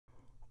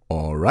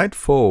Alright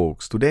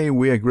folks, today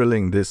we are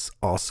grilling this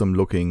awesome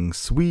looking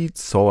sweet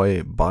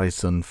soy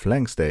bison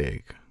flank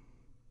steak.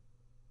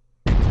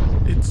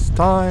 It's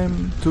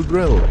time to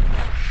grill.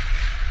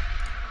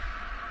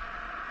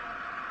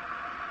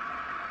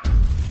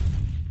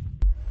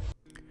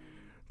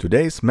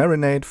 Today's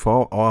marinade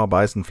for our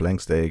bison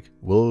flank steak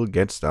will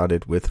get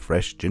started with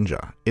fresh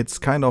ginger. It's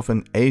kind of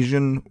an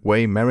Asian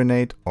way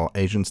marinade or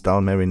Asian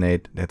style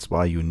marinade, that's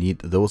why you need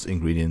those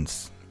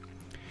ingredients.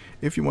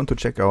 If you want to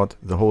check out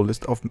the whole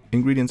list of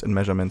ingredients and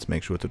measurements,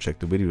 make sure to check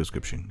the video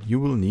description. You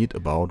will need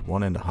about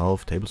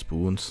 1.5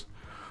 tablespoons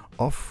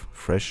of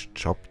fresh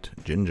chopped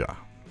ginger.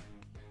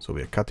 So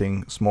we are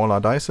cutting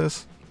smaller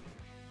dices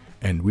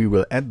and we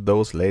will add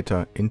those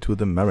later into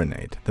the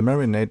marinade. The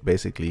marinade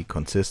basically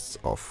consists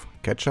of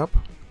ketchup,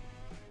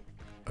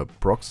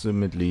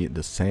 approximately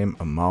the same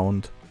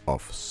amount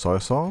of soy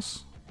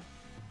sauce.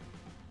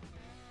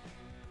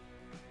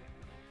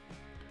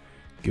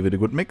 Give it a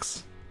good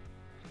mix.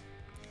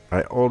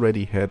 I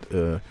already had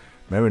a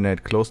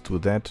marinade close to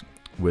that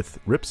with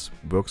ribs,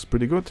 works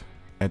pretty good.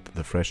 Add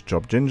the fresh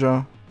chopped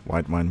ginger,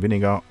 white wine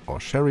vinegar or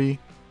sherry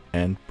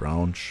and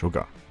brown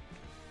sugar.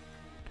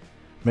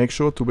 Make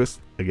sure to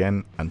whisk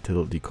again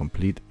until the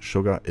complete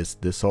sugar is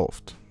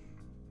dissolved.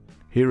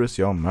 Here is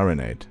your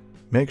marinade.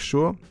 Make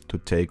sure to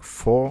take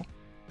 4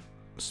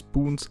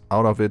 spoons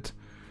out of it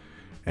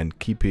and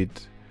keep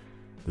it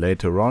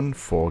later on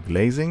for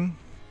glazing.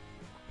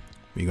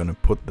 We're gonna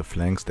put the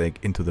flank steak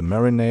into the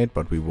marinade,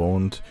 but we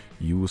won't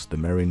use the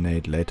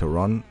marinade later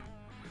on.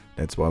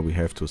 That's why we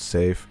have to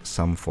save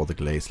some for the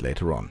glaze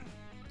later on.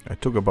 I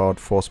took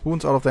about 4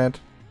 spoons out of that.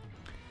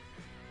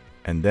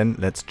 And then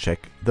let's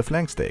check the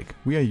flank steak.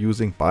 We are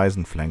using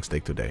Bison flank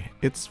steak today.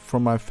 It's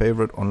from my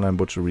favorite online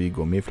butchery,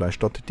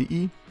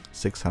 gourmetfleisch.de,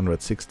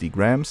 660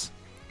 grams,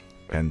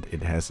 and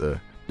it has a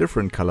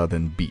different color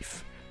than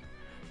beef.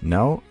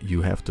 Now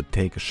you have to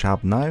take a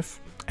sharp knife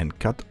and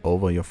cut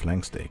over your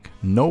flank steak.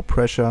 No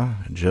pressure,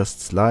 just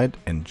slight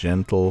and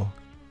gentle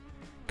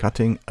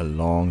cutting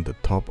along the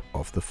top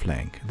of the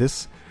flank.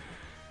 This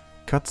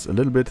cuts a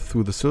little bit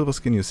through the silver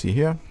skin you see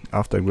here.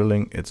 After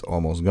grilling it's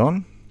almost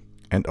gone.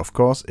 And of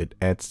course it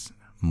adds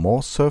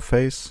more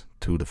surface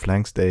to the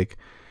flank steak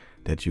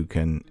that you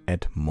can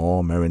add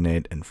more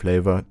marinade and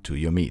flavor to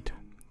your meat.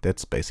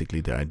 That's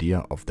basically the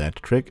idea of that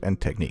trick and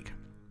technique.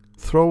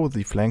 Throw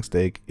the flank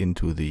steak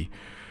into the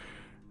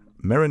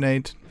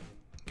marinade.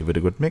 Give it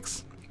a good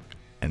mix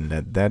and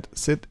let that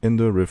sit in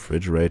the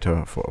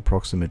refrigerator for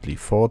approximately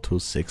 4 to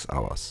 6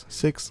 hours.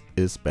 6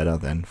 is better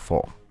than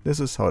 4.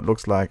 This is how it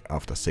looks like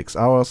after 6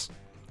 hours.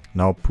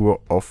 Now pour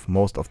off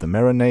most of the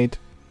marinade.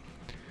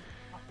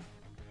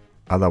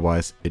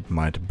 Otherwise it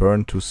might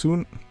burn too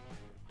soon.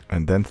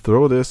 And then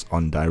throw this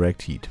on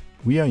direct heat.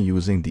 We are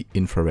using the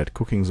infrared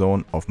cooking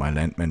zone of my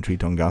Landman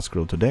 3-ton gas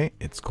grill today.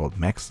 It's called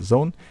Max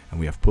Zone and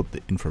we have put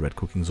the infrared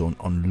cooking zone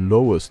on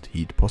lowest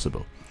heat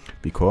possible,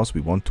 because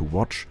we want to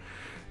watch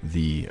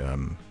the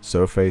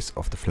surface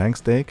of the flank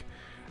steak.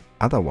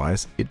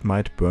 Otherwise it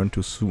might burn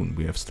too soon.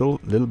 We have still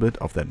a little bit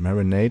of that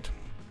marinade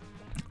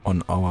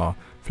on our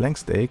flank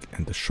steak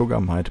and the sugar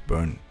might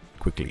burn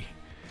quickly.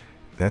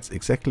 That's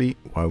exactly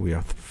why we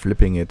are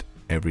flipping it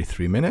every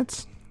 3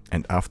 minutes.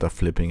 And after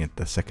flipping it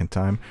the second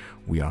time,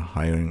 we are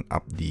hiring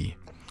up the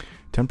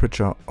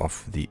temperature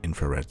of the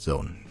infrared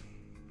zone.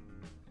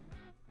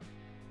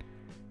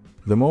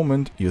 The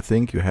moment you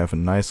think you have a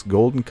nice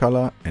golden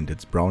color and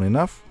it's brown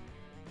enough,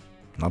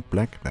 not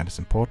black, that is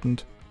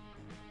important,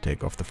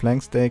 take off the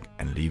flank steak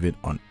and leave it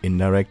on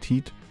indirect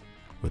heat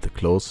with a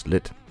closed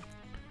lid.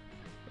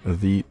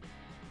 The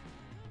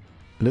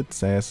lid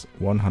says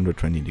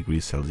 120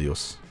 degrees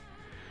Celsius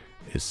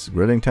is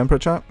grilling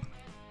temperature.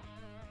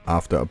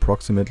 After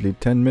approximately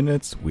 10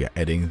 minutes we are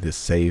adding the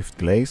saved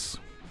glaze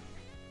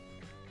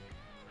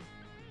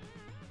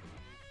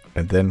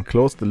and then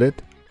close the lid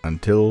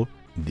until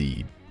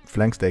the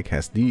flank steak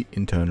has the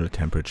internal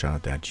temperature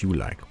that you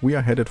like. We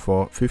are headed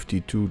for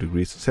 52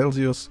 degrees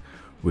Celsius,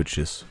 which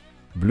is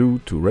blue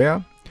to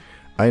rare.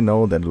 I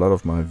know that a lot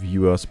of my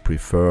viewers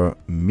prefer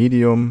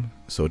medium,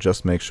 so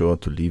just make sure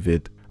to leave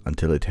it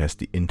until it has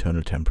the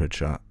internal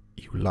temperature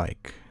you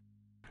like.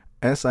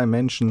 As I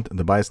mentioned,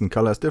 the bison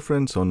color is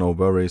different, so no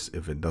worries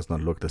if it does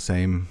not look the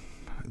same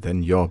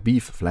than your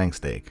beef flank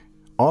steak.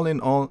 All in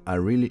all, I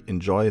really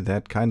enjoy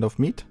that kind of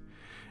meat.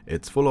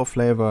 It's full of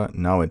flavor.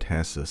 Now it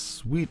has a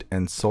sweet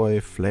and soy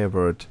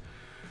flavored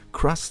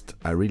crust.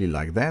 I really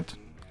like that.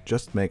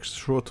 Just make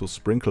sure to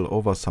sprinkle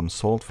over some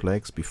salt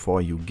flakes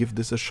before you give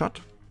this a shot.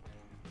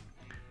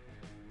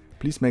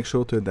 Please make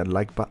sure to hit that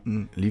like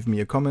button, leave me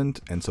a comment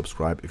and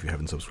subscribe if you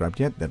haven't subscribed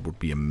yet. That would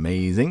be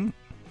amazing.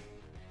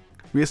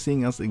 We are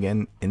seeing us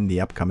again in the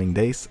upcoming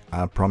days,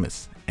 I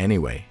promise.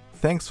 Anyway,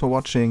 thanks for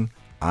watching.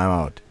 I'm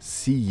out.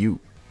 See you.